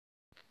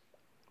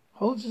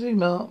Halsey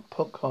Mark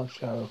podcast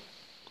show.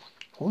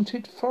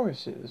 Haunted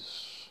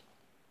forests.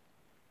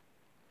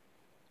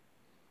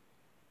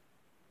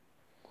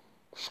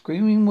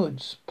 Screaming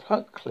Woods,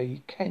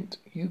 Pluckley, Kent,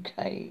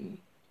 UK.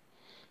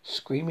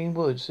 Screaming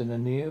Woods in the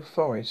near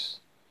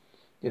forest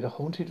near the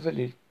haunted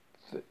village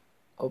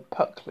of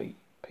Puckley.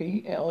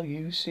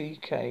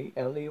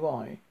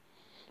 Pluckley.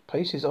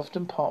 Place is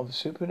often part of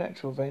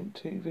supernatural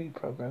event TV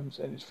programs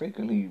and is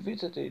frequently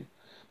visited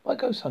by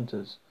ghost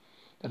hunters.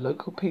 The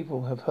local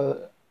people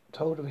have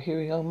told of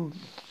hearing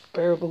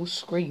unbearable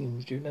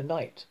screams during the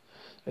night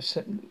that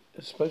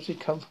supposedly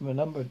come from a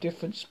number of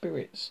different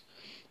spirits.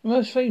 The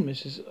most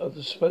famous of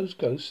the supposed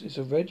ghosts is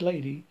a red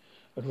lady,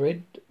 a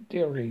red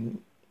Deering,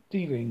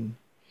 Dering,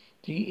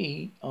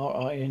 who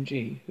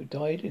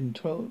died in the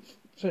 12th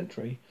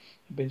century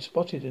and been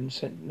spotted in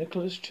St.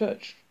 Nicholas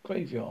Church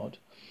graveyard.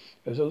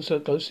 There was also a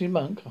ghostly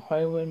monk, a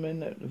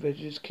highwayman that the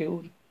villagers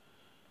killed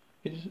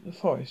in the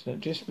forest, and a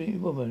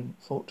disembodied woman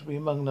thought to be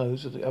among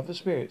those of the other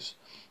spirits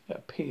that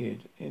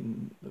appeared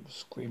in the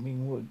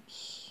Screaming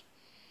Woods.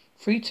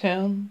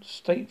 Freetown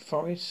State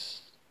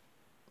Forest,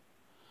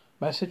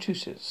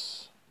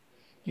 Massachusetts.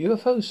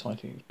 UFO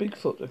sightings,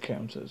 Bigfoot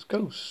encounters,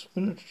 ghosts,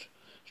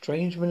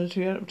 strange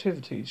military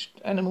activities,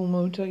 animal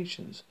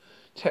mutations,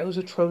 tales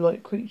of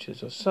troll-like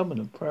creatures, or summon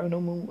of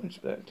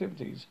paranormal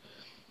activities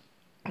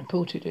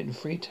reported in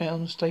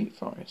Freetown State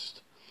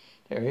Forest.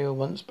 The area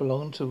once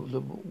belonged to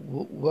the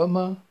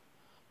Wampanoag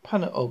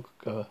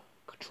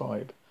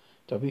tribe,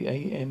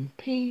 Wampanoag,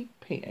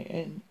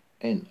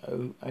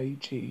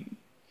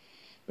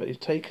 but is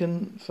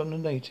taken from the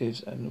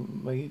natives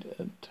and made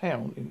a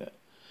town in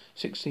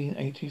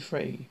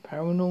 1683.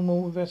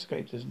 Paranormal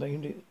investigators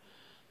named it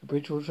the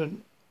Bridgewater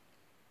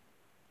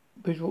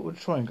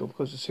Triangle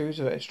because of a series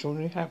of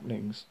extraordinary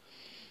happenings.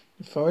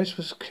 The forest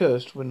was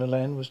cursed when the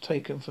land was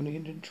taken from the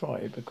Indian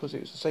tribe because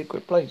it was a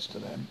sacred place to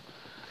them,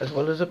 as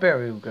well as a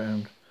burial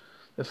ground.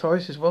 The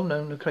forest is a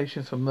well-known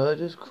location for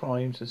murders,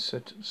 crimes, and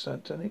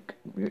satanic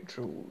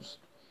rituals.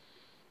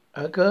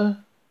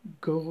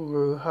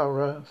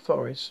 Agaguruhara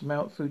Forest,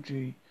 Mount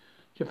Fuji,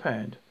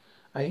 Japan.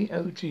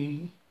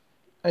 Aokigahara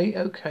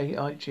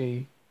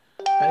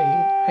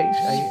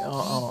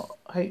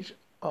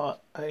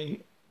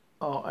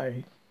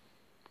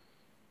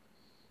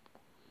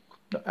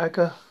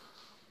The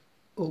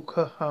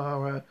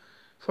Agaukahara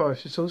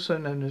Forest is also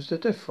known as the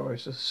Death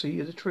Forest, the Sea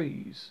of the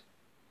Trees.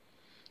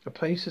 The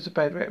place has a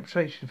bad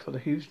reputation for the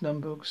huge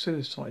number of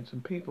suicides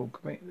and people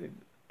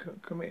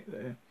commit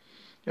there.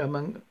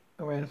 Among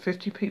around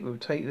 50 people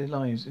take their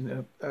lives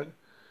in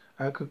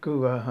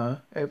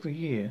Agaguruhara every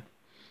year.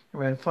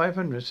 Around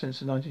 500 since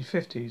the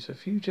 1950s. A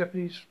few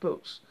Japanese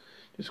books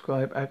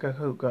describe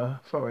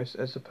Agaguruhara Forest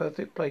as the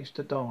perfect place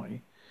to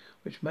die,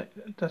 which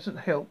doesn't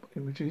help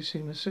in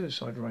reducing the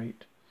suicide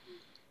rate.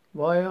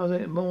 Why are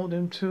there more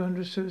than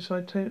 200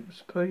 suicide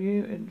attempts per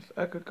year in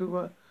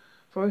Agaguruhara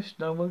Forest?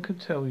 No one can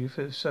tell you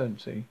for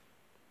certainty.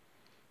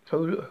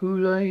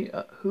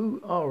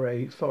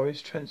 Huare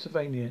Forest,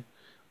 Transylvania,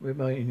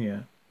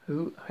 Romania.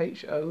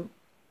 Hoia.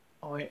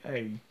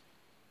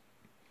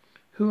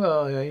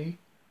 Huare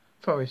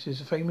Forest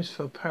is famous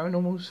for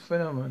paranormal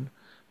phenomenon,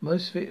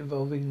 most of it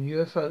involving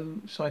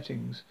UFO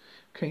sightings.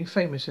 Became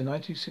famous in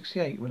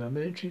 1968 when a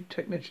military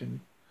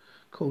technician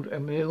called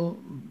Emil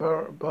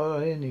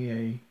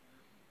Barnier,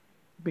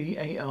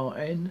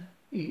 Barnea,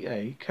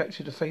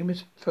 captured a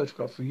famous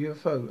photograph of a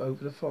UFO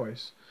over the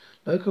forest.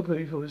 Local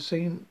people have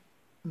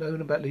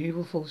known about the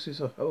evil forces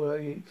of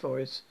Hawaii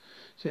Forest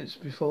since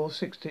before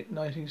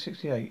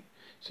 1968.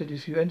 Said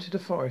if you enter the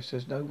forest,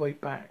 there's no way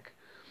back.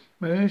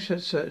 Most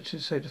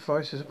researchers say the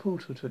forest is a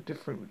portal to a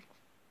different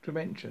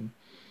dimension,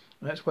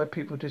 and that's why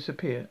people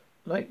disappear.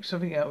 Like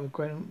something out of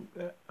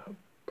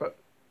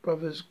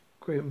Brothers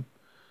Grimm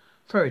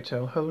fairy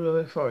tale,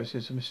 Hawaii Forest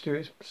is a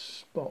mysterious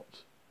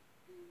spot.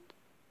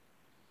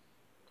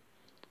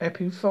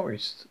 Epping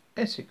Forest,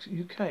 Essex,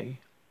 UK.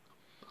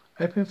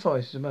 Epping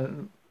Forest is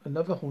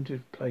another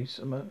haunted place,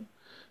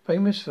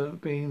 famous for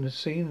being the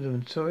scene of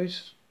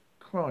notorious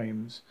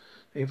crimes.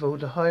 They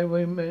involved a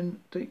highwayman,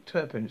 Dick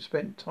Turpin, who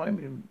spent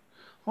time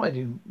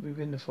hiding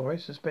within the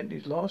forest and spent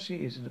his last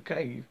years in a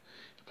cave,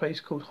 a place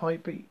called High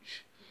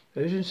Beach.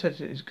 The legend says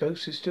that his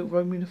ghost is still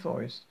roaming the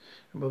forest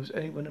and robs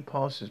anyone who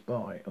passes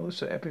by.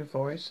 Also, Epping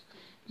Forest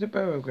is a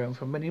burial ground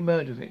for many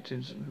murder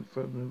victims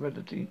from the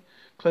relatively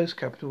close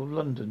capital of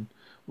London.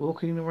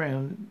 Walking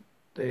around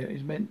there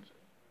is meant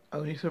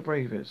only for the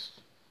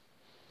bravest.